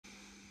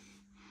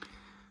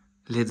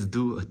let's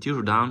do a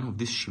teardown of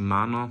this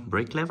Shimano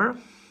brake lever.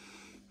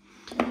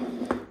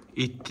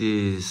 It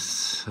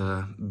is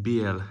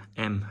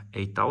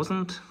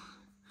BL-M8000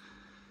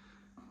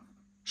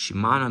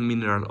 Shimano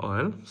mineral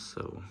oil,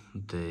 so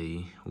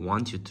they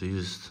want you to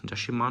use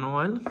just Shimano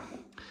oil.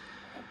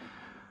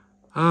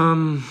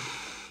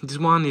 This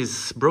one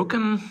is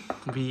broken.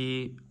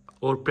 We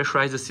all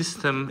pressurized the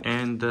system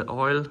and the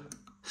oil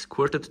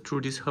squirted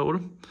through this hole.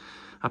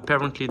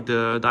 Apparently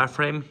the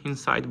diaphragm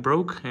inside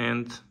broke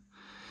and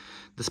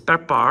the spare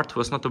part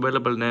was not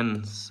available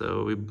then,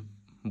 so we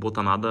bought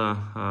another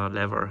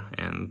lever,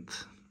 and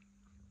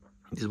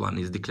this one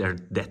is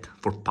declared dead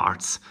for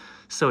parts.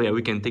 So yeah,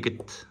 we can take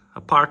it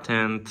apart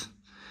and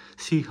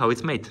see how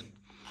it's made.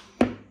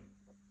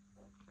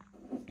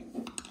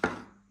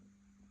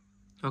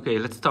 Okay,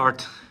 let's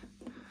start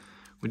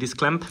with this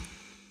clamp.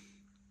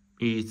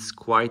 It's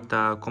quite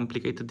a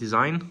complicated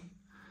design.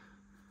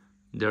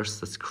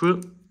 There's a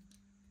screw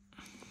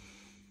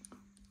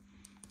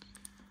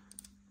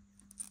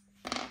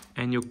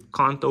and you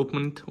can't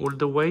open it all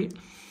the way,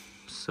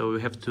 so you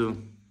have to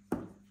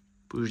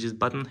push this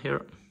button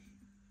here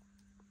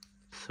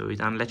so it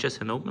unlatches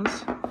and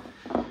opens.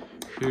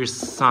 Here's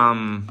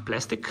some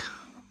plastic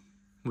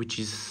which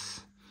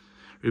is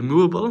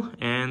removable,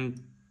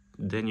 and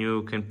then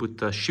you can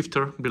put a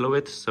shifter below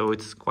it, so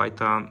it's quite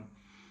a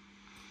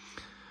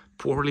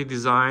poorly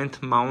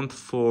designed mount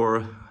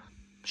for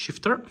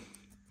shifter.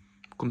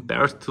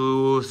 Compared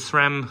to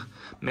SRAM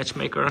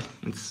Matchmaker,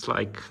 it's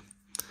like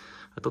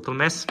a total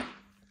mess.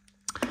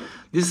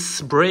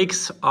 These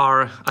brakes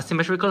are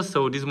asymmetrical,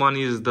 so this one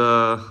is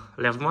the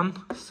left one,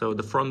 so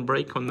the front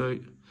brake on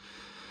the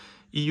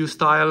EU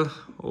style,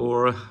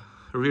 or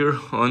rear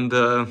on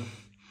the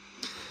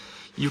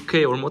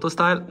UK or moto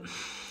style.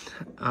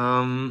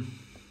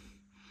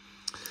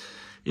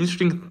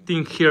 Interesting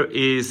thing here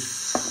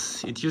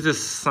is it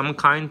uses some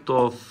kind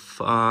of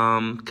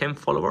cam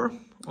follower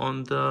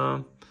on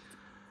the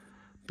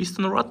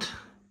piston rod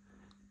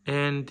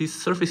and this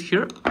surface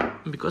here,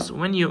 because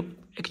when you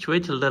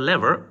actuate the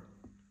lever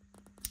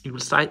it will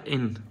slide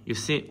in. You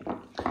see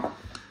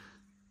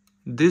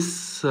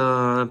this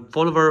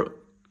follower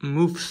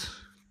moves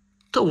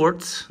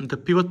towards the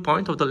pivot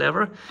point of the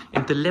lever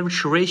and the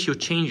leverage ratio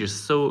changes.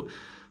 So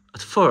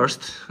at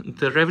first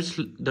the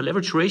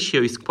leverage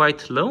ratio is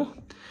quite low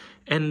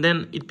and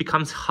then it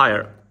becomes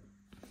higher.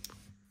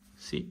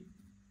 See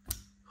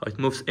how it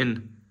moves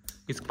in.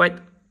 It's quite,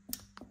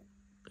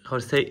 how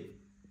to say,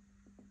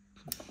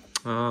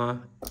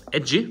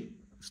 edgy.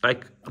 It's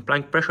like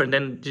applying pressure and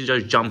then it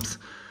just jumps.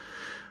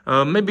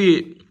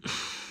 Maybe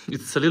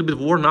it's a little bit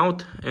worn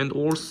out, and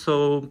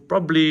also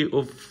probably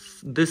of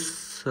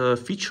this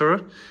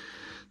feature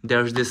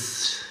there's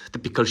this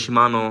typical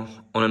Shimano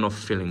on and off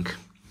feeling.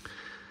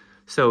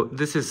 So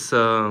this is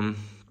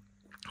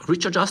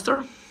reach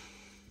adjuster.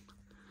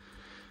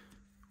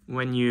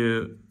 When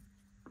you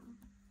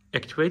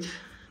actuate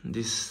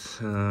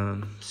this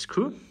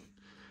screw,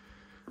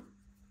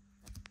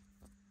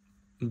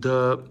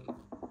 the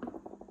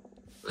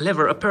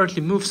lever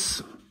apparently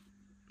moves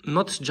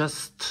not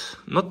just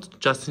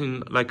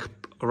in like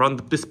around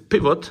this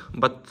pivot,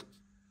 but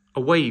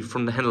away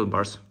from the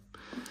handlebars.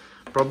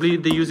 Probably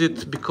they use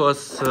it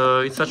because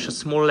it's such a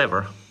small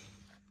lever.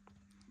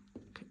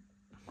 Okay.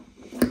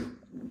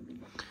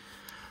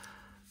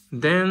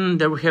 Then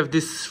there we have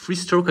this free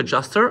stroke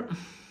adjuster,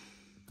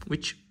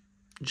 which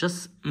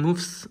just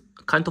moves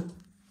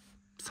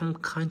some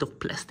kind of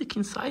plastic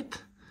inside,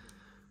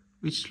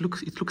 which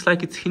looks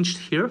like it's hinged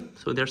here.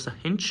 So there's a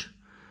hinge,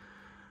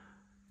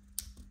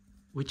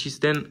 which is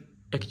then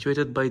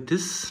actuated by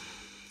this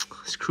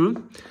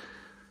screw.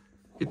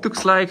 It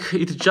looks like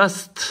it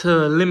just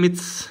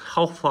limits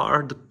how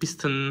far the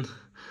piston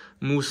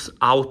moves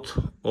out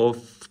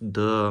of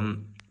the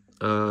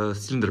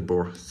cylinder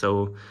bore.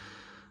 So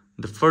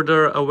the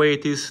further away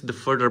it is, the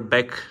further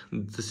back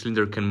the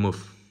cylinder can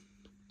move.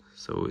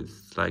 So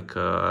it's like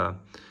a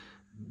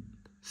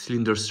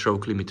cylinder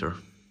stroke limiter.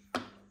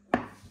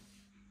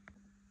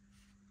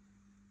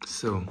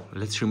 So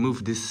let's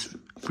remove this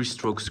free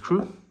stroke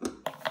screw.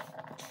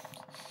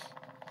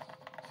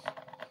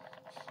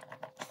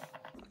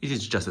 It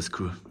is just a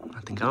screw,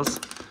 nothing else.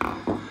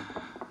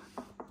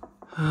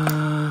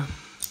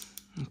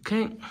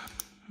 Okay,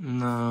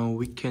 now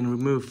we can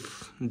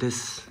remove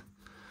this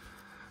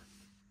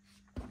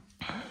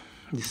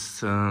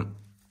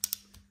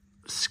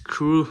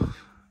screw.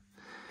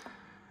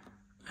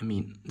 I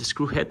mean the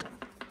screw head.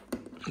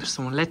 There's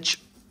some latch.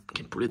 I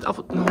can pull it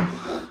out now.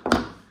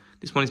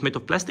 This one is made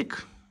of plastic,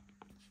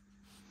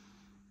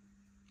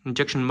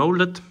 injection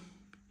molded.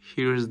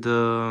 Here's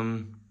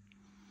the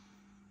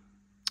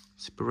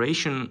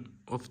separation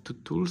of the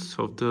tools,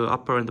 of the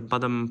upper and the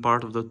bottom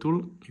part of the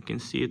tool. You can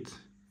see it.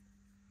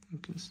 You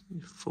can see,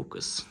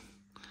 focus.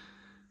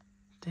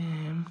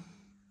 Damn.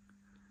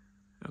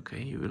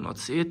 Okay, you will not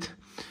see it,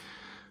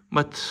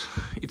 but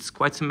it's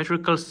quite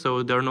symmetrical,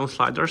 so there are no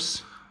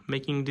sliders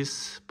making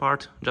this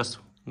part. Just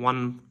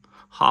one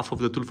half of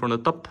the tool from the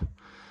top,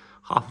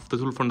 half of the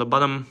tool from the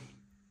bottom.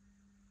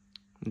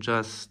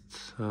 just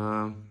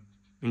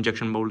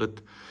injection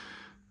molded.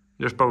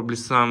 There's probably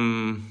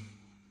some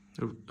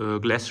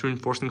glass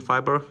reinforcing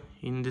fiber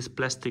in this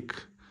plastic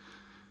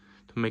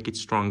to make it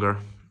stronger.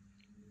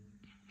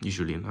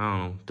 Usually, I don't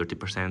know,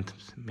 30%,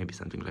 maybe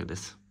something like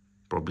this.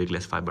 Probably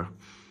glass fiber.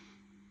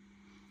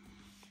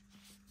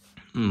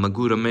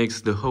 Magura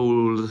makes the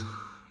whole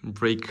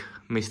brake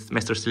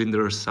master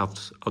cylinders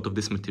out of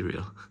this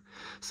material,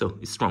 so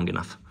it's strong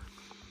enough.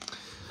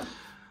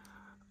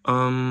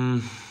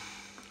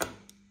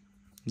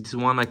 This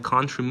one I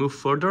can't remove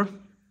further.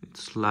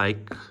 It's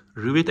like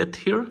riveted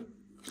here,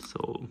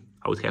 so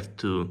I would have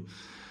to,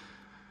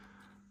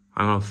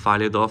 I don't know,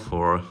 file it off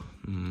or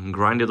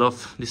grind it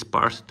off, this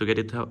part, to get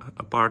it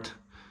apart.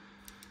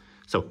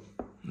 So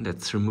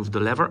let's remove the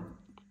lever.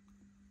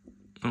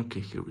 Okay,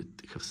 here we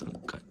have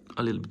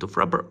a little bit of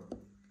rubber,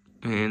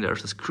 and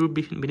there's a screw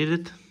beneath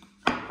it.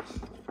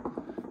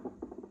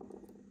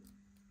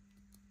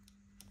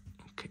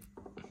 Okay,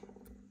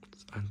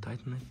 let's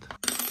untighten it.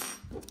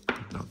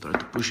 Now try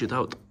to push it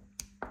out.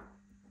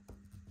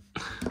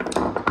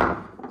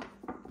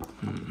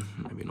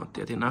 Maybe not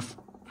yet enough.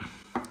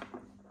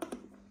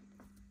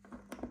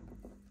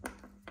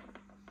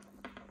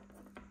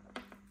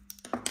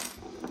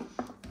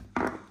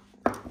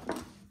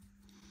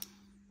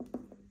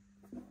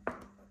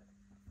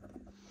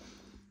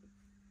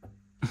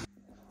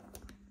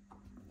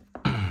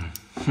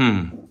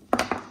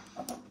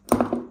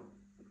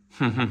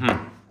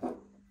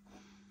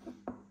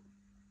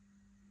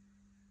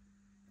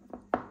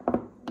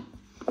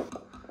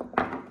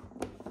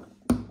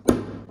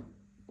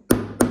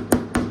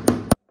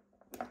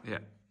 Yeah,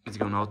 it's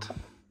gone out.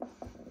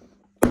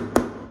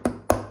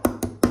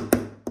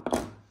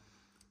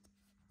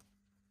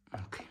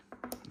 Okay,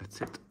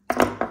 that's it.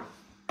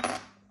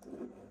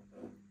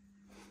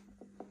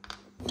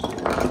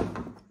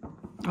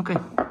 Okay,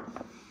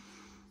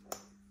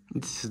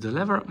 this is the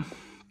lever.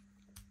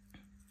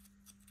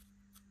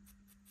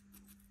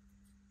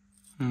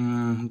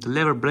 The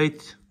lever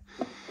blade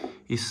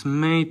is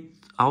made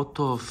out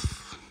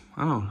of,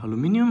 I don't know,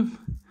 aluminium,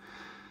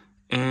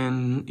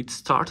 and it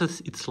started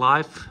its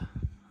life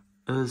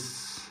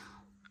as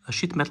a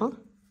sheet metal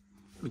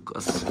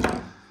because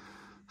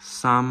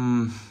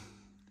some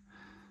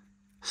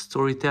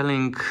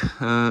storytelling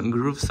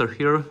grooves are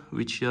here,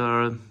 which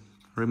are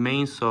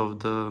remains of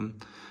the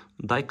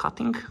die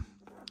cutting,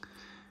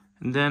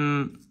 and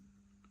then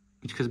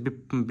it has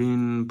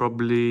been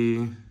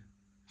probably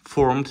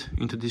formed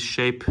into this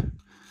shape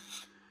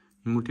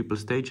in multiple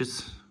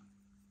stages.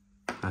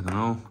 I don't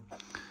know.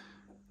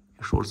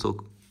 There's also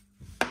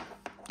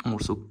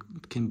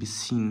can be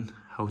seen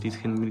how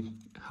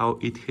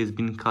it has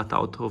been cut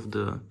out of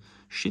the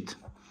sheet.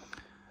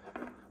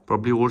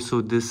 Probably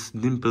also these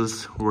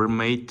dimples were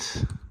made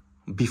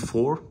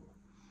before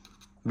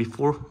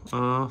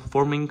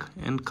forming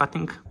and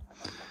cutting.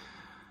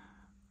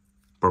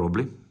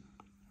 Probably.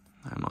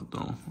 I don't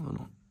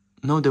know.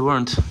 No, they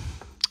weren't.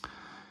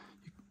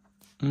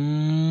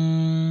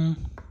 I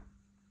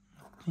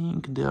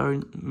think they are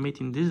made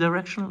in this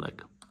direction,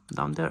 like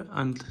down there,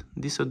 and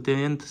this at the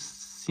end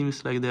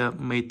seems like they are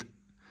made,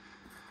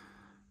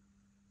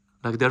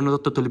 like they're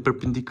not totally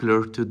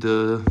perpendicular to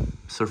the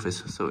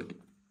surface. So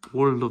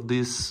all of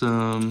these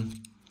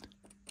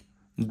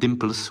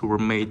dimples were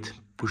made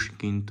pushing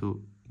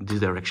into this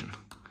direction.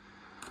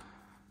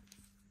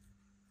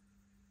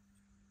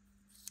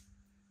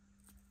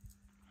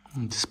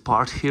 And this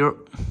part here,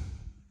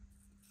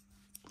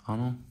 I don't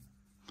know.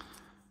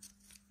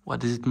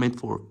 What is it made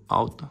for?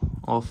 Out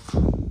of?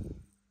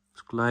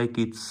 Looks like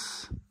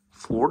it's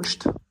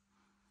forged.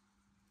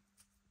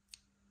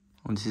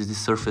 And this is the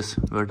surface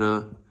where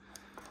the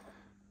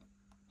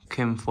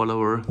cam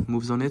follower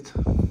moves on it.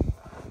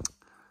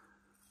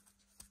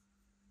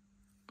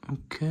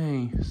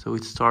 Okay, so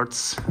it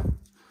starts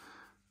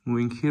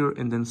moving here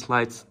and then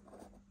slides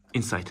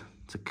inside.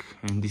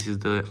 And this is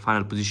the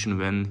final position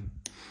when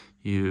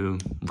you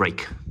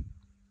brake.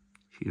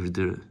 Here's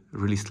the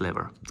release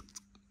lever.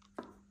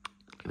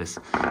 This.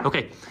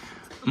 Okay.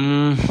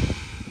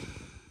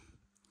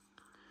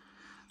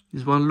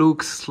 This one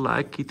looks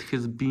like it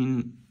has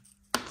been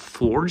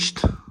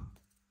forged.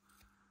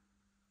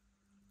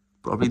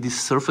 Probably this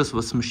surface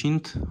was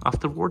machined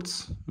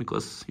afterwards,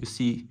 because you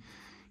see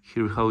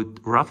here how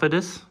rough it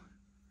is,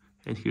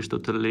 and here's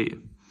totally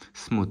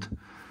smooth.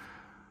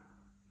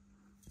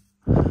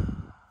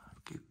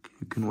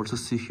 You can also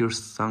see here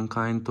some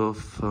kind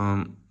of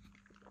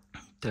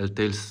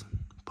telltales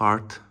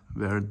part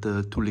where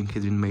the tooling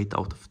has been made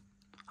out of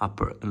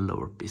upper and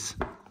lower piece.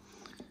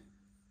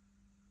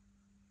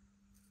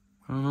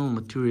 I don't know,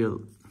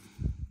 material.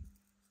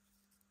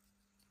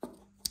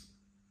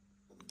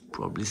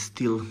 Probably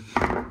steel.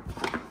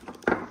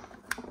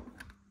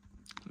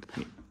 Let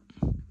me.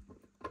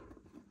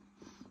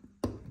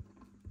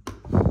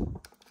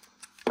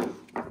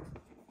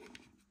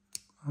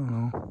 I don't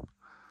know.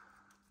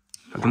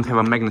 I don't have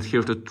a magnet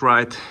here to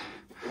try it,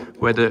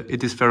 whether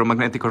it is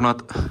ferromagnetic or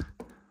not.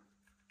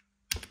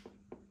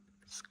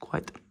 It's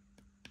quite.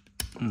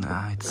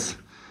 Nah, it's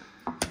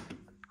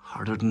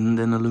harder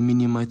than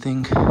aluminium, I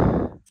think.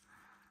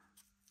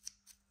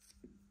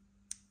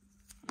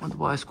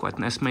 Otherwise, quite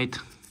nice made.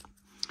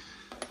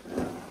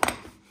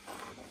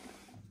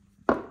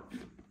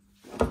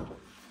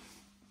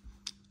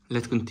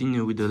 Let's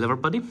continue with the lever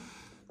body.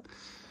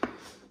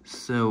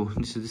 So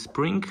this is the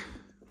spring,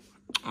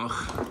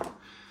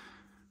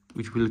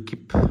 which will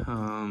keep.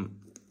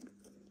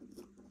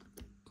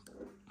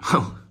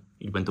 Oh,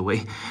 it went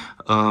away.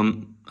 A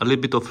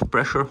little bit of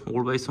pressure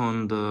always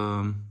on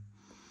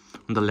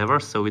the lever,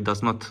 so it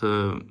does not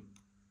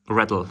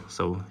rattle.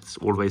 So it's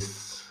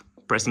always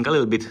pressing a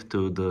little bit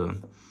to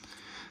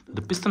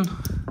the piston.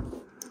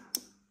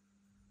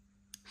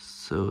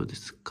 So this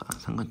is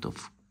some kind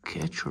of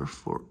catcher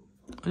for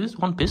just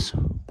one piece.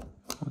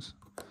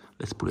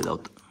 Let's pull it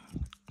out.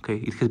 Okay,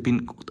 it has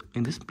been cooked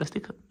in this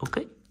plastic.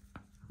 Okay.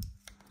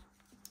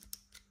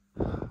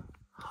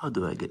 How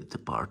do I get it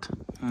apart?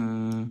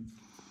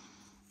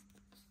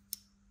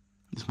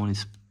 This one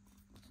is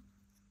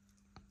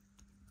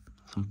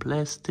some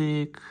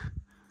plastic.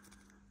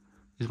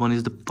 This one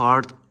is the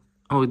part.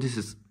 Oh, this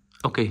is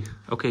okay.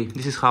 Okay,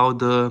 this is how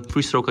the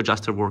three-stroke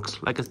adjuster works.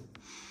 Like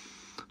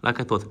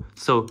I thought.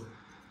 So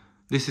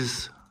this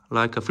is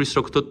like a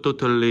three-stroke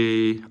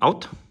totally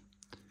out,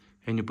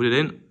 and you put it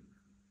in.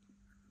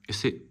 You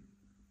see,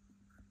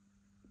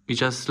 it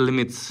just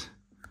limits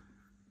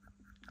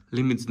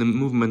the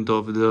movement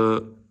of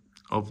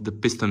the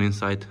piston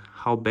inside,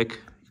 how back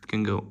it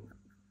can go.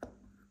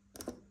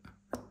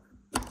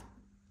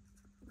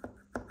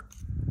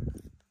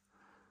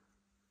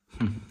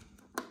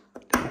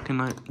 How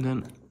can I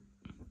then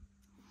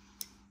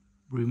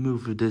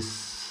remove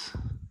this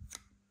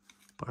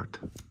part?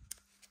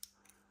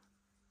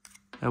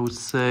 I would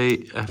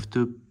say I have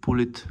to pull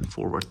it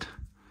forward.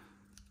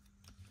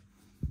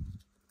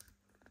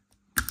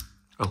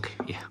 Okay,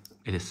 yeah,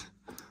 it is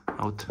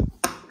out.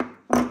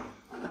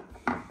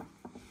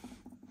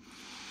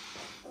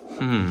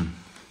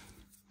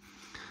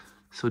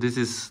 So this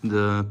is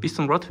the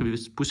piston rod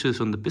which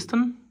pushes on the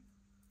piston.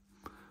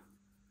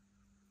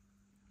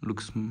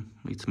 Looks,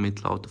 it's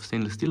made out of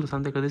stainless steel or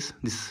something like this.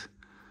 This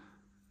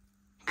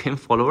cam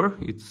follower,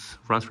 it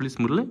runs really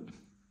smoothly,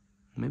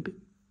 maybe.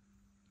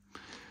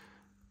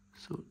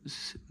 So this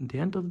is the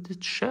end of the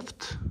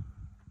shaft.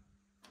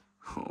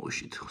 Oh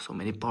shit, so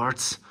many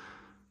parts.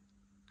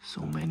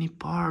 So many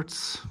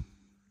parts.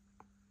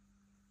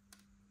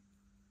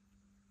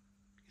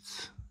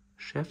 It's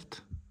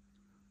shaft.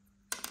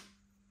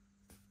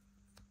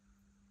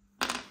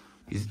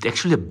 Is it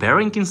actually a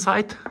bearing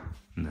inside?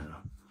 No.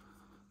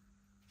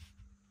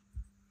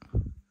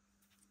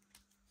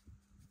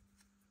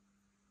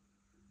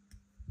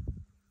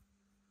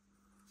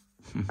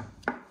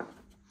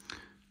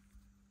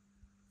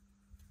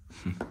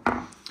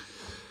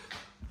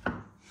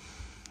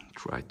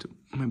 Try to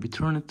maybe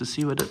turn it to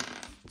see whether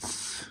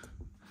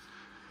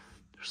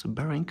there's a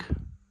bearing.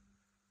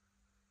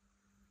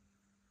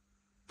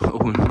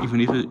 Oh, even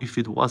if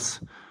it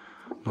was,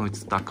 no, it's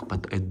stuck.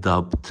 But I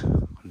doubt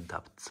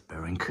it's a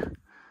bearing.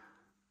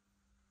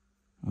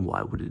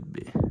 Why would it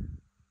be?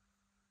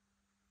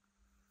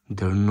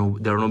 There are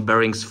no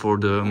bearings for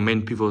the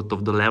main pivot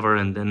of the lever,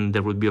 and then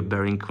there would be a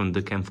bearing on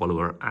the cam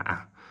follower.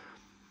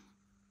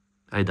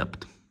 I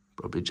doubt.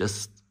 Probably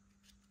just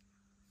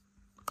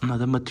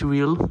another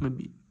material,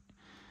 maybe,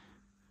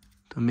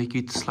 to make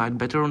it slide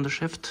better on the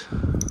shaft,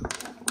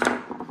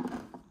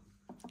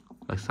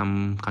 like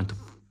some kind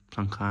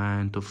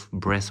of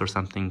brass or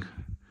something,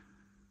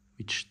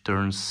 which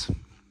turns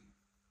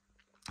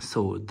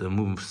so the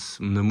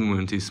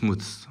movement is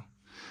smooth,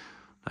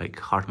 like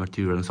hard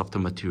material and softer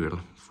material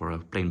for a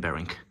plain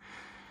bearing.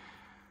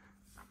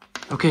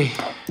 Okay,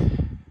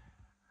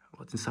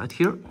 what's inside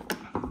here?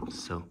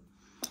 So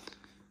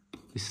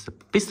this is a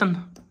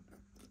piston.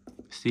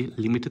 See,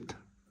 limited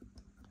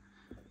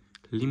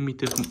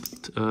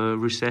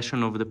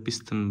recession of the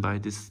piston by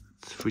this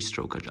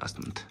three-stroke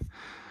adjustment.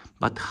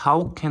 But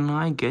how can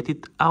I get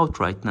it out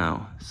right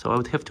now? So I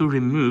would have to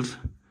remove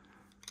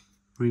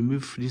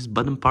this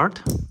bottom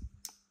part.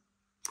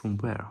 From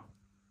where?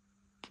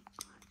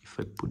 If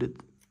I put it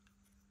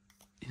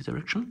this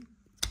direction?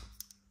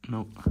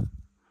 No.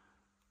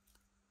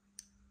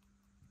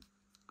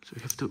 So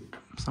you have to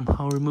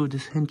somehow remove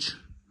this hinge.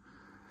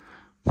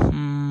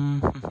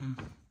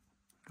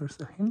 There's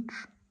a hinge.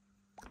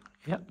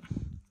 Yeah.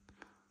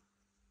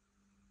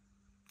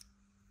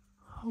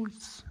 How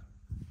it's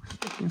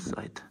stuck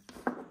inside?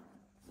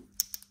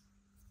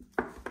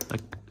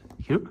 Like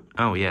here?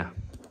 Oh yeah.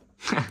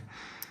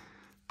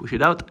 Push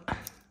it out.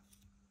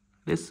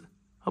 This,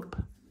 hop,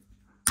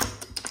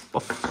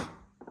 off.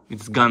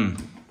 It's gone.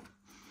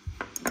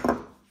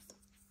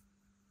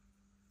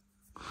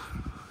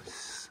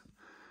 It's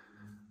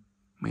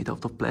made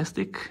out of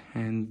plastic,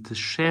 and the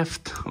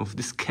shaft of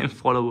this cam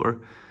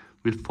follower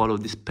will follow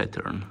this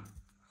pattern.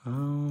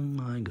 Oh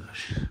my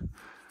gosh.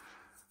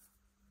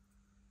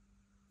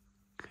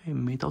 Okay,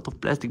 made out of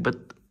plastic,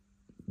 but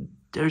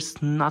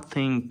there's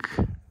nothing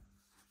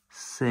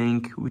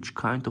saying which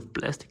kind of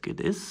plastic it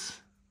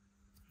is.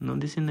 No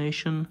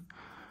designation.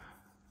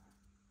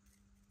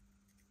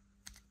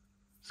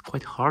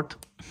 quite hard.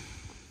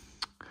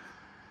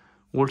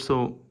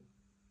 Also,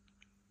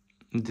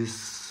 this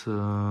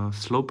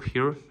slope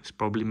here is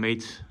probably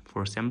made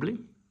for assembly.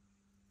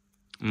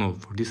 No,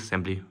 for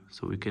disassembly,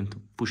 so we can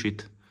push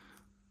it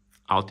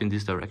out in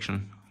this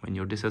direction when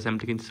you're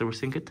disassembling and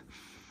servicing it.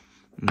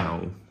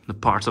 No, the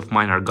parts of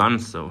mine are gone,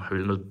 so I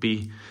will not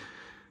be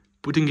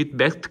putting it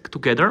back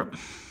together.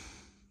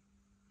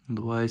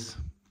 Otherwise,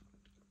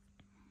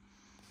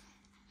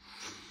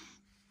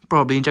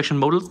 probably injection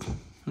molded.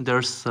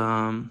 There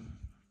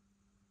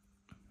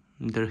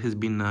has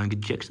been a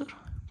ejector,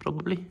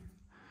 probably.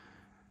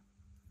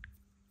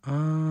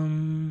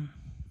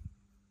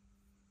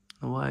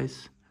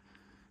 Otherwise,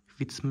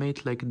 if it's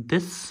made like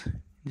this,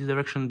 in this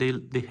direction,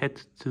 they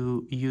had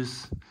to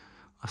use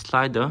a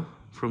slider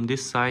from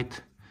this side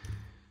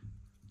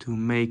to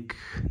make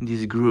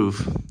this groove,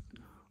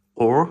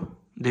 or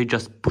they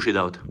just push it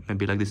out,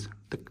 maybe like this.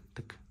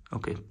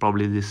 Okay,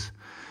 probably this,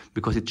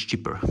 because it's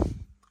cheaper.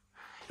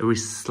 Every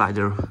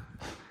slider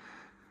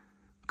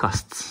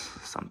costs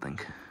something.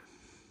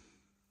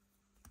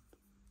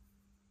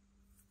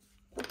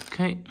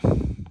 Okay.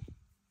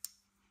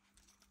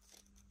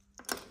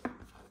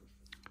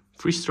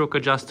 Free stroke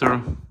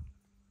adjuster,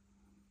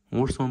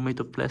 also made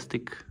of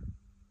plastic.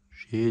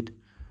 Shit.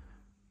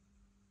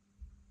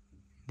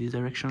 This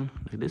direction,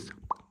 like this.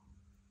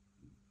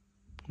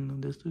 No,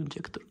 there's the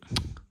injector.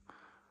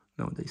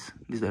 No, this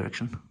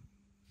direction.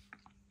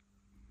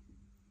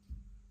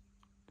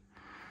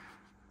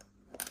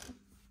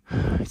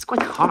 It's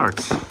quite hard.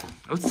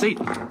 I would say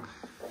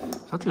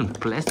it's not even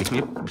plastic,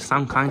 maybe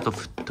some kind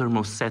of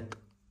thermoset.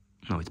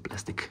 No, it's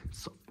plastic.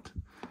 Soft.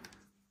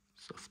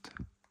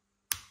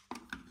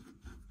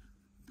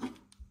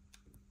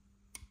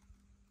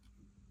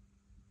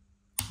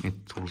 It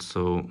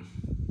also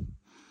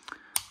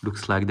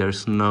looks like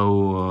there's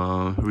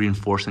no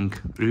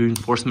reinforcement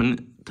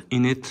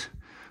in it,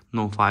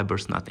 no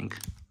fibers, nothing.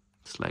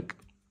 It's like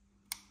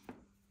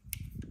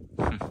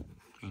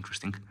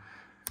interesting.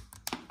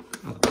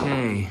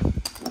 Okay,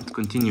 let's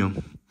continue.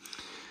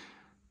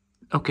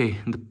 Okay,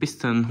 the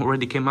piston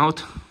already came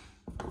out.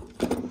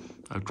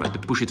 I'll try to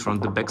push it from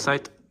the back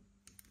side.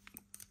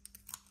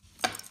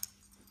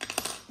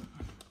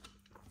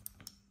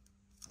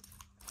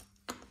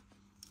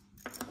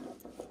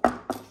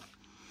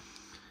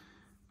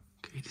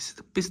 Okay, this is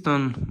the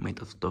piston made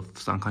of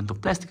some kind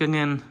of plastic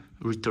again.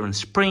 Return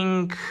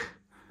spring.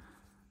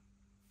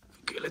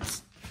 Okay,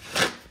 let's.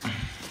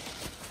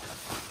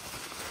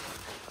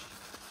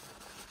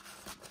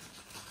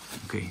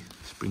 Okay,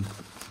 spring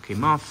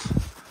came off.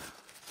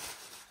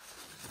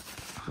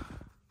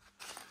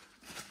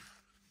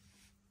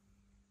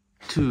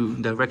 Two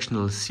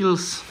directional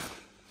seals.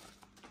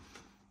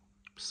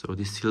 So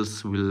these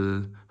seals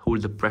will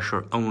hold the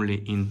pressure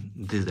only in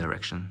this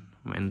direction.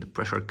 When the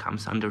pressure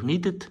comes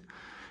underneath it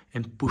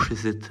and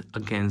pushes it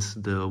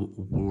against the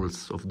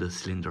walls of the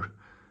cylinder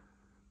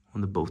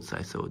on the both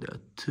sides. So there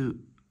are two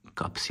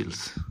cup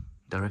seals,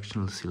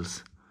 directional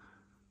seals.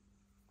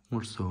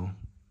 Also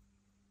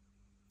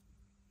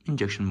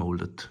injection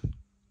molded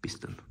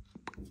piston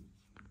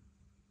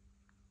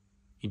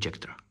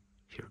ejector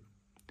here.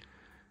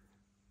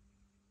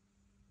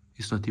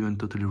 It's not even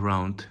totally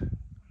round.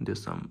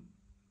 There's some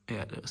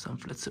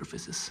flat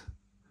surfaces.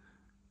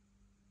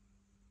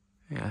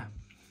 Yeah,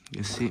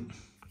 you see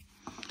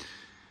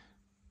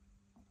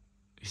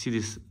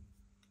this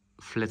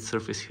flat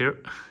surface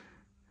here,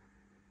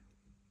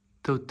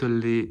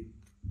 totally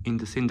in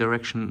the same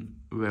direction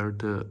where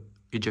the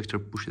ejector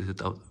pushes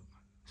it out.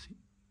 See,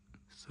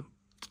 so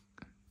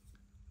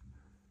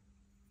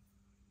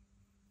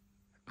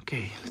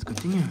okay, let's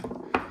continue.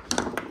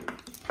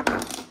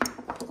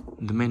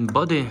 The main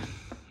body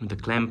with the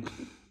clamp.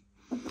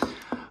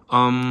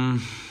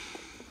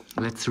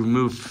 Let's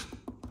remove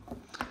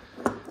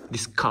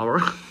this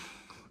cover.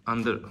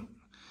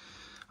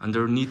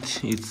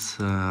 Underneath its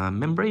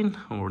membrane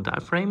or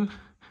diaphragm,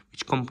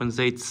 which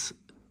compensates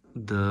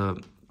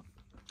the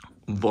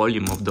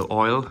volume of the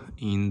oil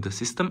in the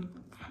system.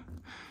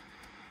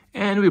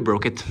 And we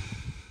broke it.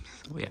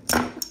 So yeah.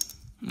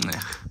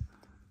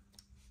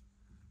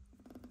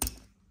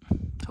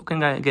 How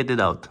can I get it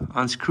out?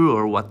 Unscrew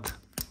or what?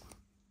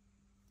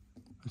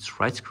 It's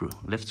right screw,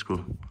 left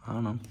screw. I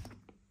don't know.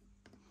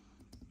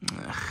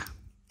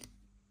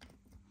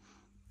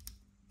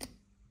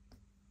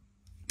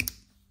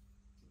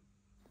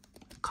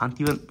 Can't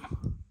even.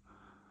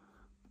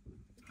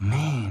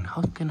 Man,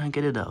 how can I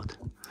get it out?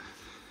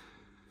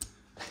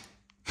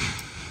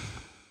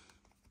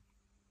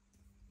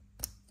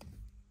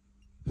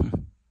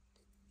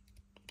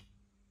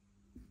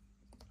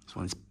 This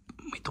one is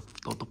made of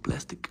total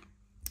plastic.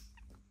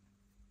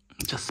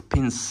 It just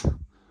spins.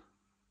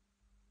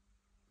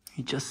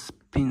 It just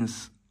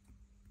spins.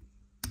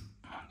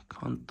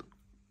 Can't.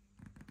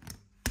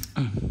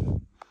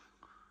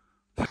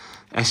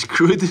 I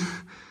screwed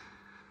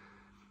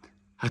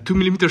a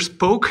 2mm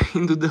spoke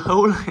into the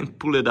hole and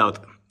pull it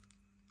out.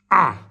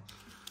 I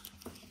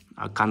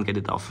can't get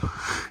it off.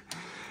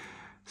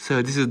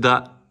 So this is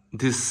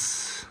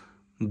this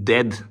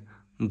dead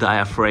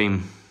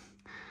diaphragm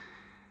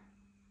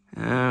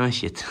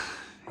Shit.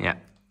 Yeah,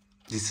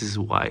 this is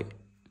why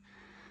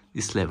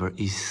this lever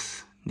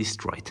is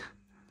destroyed.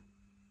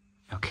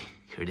 Okay,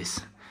 here it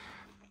is.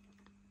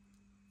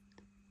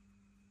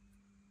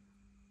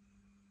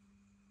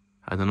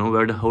 I don't know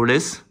where the hole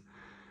is,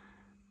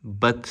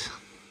 but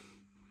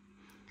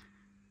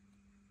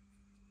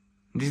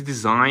this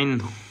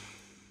design,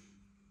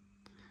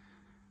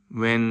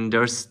 when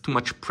there's too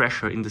much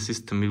pressure in the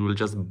system, it will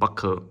just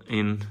buckle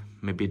in.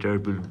 Maybe there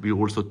will be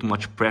also too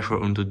much pressure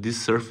onto this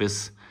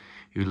surface.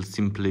 It will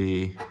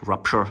simply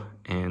rupture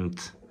and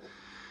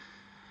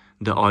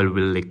the oil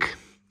will leak.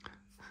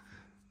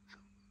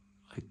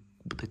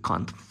 But I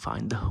can't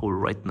find the hole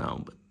right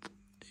now, but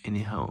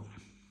anyhow.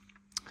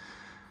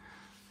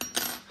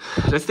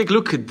 Let's take a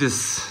look at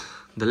this,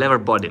 the lever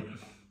body.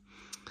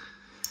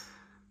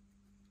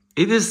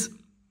 It is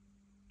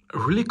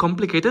really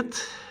complicated.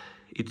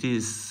 It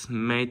is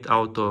made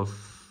out of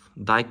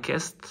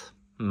die-cast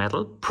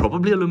metal,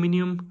 probably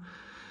aluminum,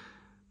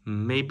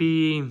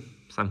 maybe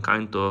some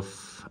kind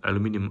of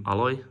aluminum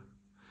alloy.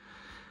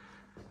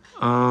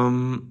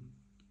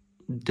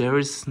 There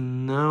is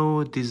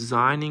no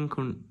designing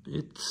on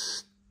it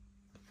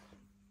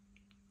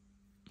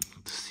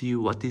to see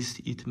what is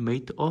it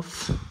made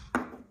of.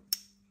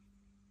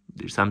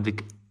 There's something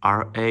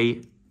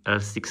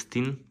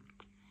RAL16.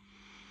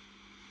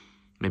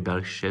 Maybe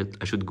I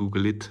should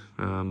Google it,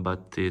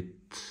 but it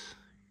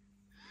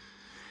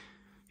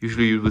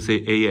usually you would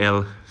say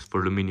AL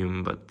for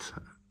aluminum, but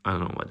I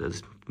don't know what does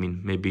it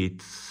mean. Maybe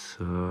it's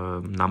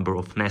number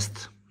of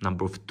nest,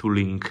 number of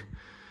tooling.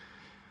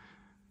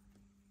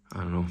 I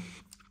don't know.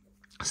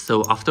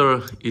 So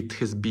after it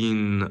has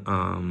been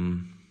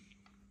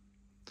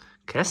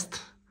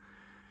cast,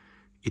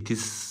 it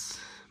is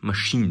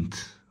machined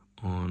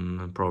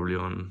on probably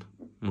on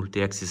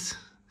multi-axis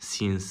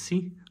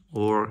CNC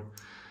or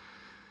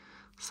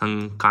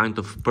some kind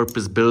of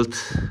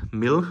purpose-built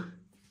mill.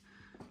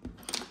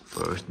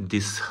 For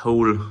this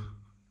hole,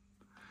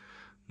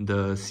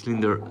 the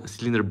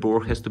cylinder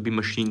bore has to be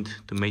machined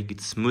to make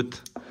it smooth.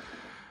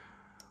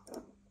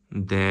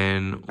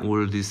 Then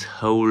all these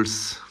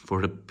holes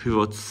for the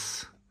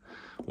pivots.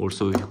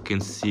 Also, you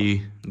can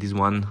see this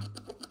one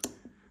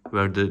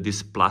where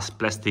this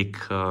plastic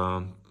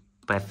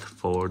path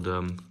for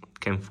the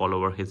cam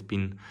follower has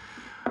been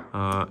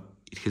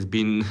it has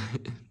been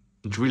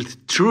drilled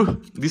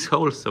through this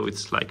hole, so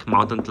it's like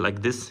mounted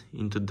like this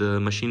into the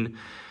machine,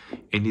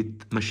 and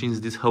it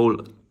machines this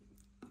hole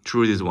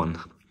through this one.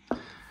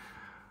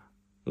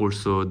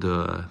 Also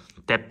the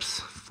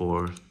tabs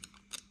for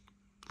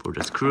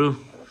the screw.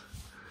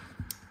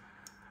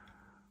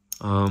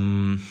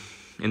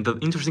 And the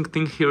interesting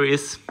thing here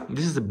is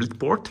this is a bleed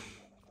port,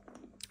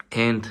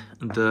 and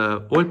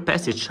the oil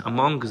passage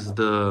amongst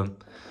the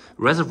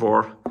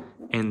reservoir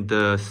and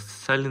the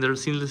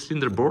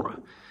cylinder bore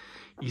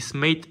is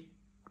made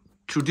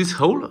through this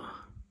hole,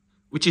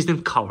 which is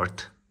then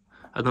covered.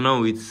 I don't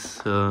know,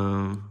 it's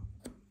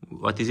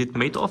what is it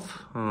made of?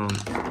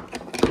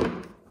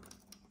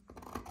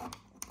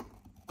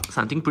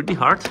 Something pretty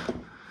hard.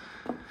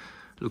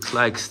 Looks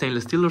like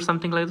stainless steel or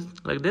something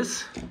like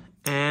this.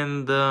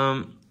 And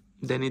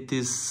then it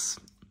is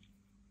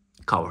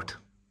covered.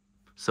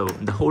 So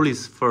the hole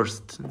is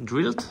first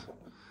drilled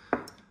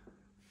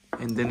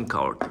and then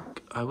covered.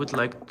 I would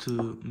like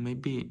to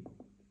maybe,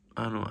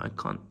 I don't know, I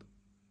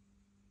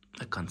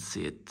can't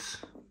see it.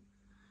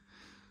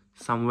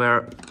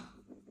 Somewhere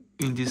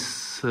in this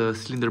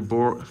cylinder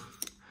bore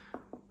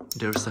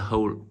there's a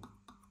hole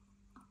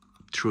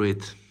through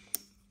it.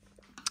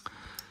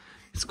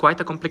 It's quite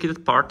a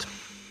complicated part,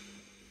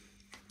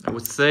 I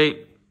would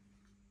say,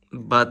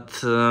 but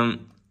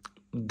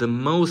the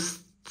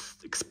most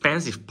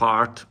expensive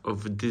part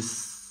of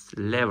this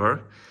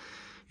lever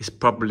is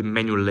probably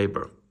manual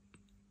labor,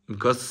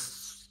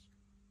 because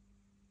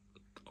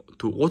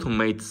to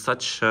automate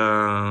such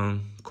a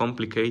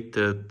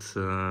complicated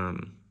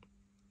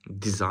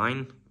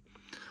design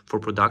for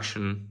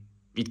production,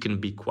 it can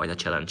be quite a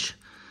challenge.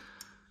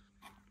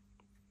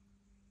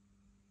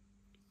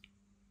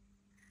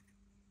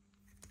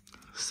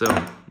 So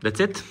that's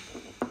it.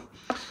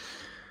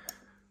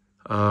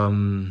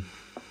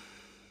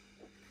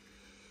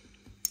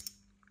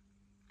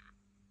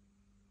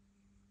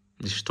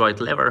 Destroyed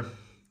lever.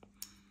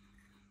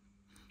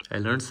 I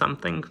learned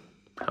something,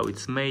 how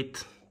it's made,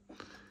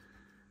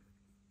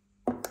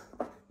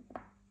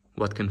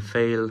 what can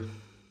fail,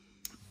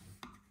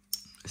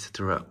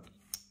 etc.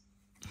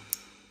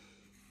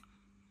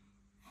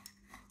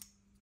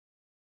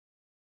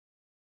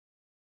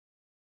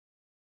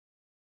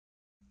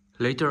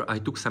 Later I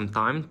took some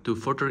time to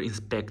further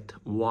inspect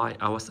why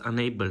I was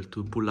unable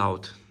to pull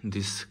out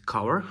this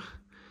cover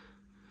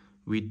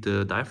with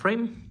the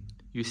diaphragm.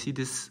 You see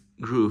this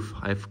groove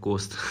I've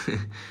caused. It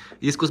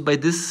is caused by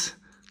this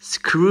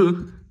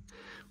screw,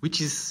 which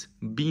is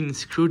being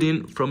screwed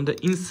in from the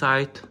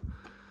inside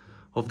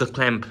of the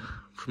clamp,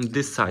 from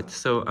this side.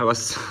 So I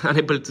was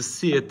unable to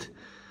see it,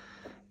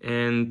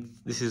 and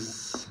this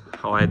is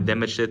how I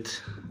damaged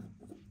it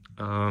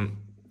when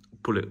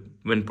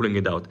pulling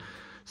it out.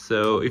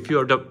 So if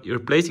you're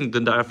replacing the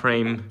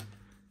diaphragm,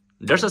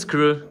 there's a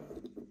screw,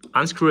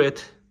 unscrew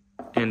it,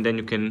 and then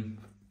you can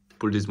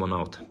pull this one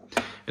out.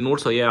 And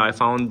also, yeah, I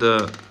found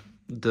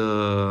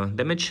the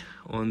damage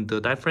on the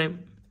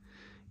diaphragm.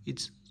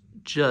 It's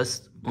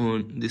just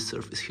on this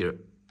surface here.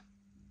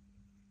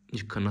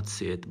 You cannot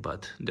see it,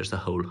 but there's a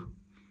hole.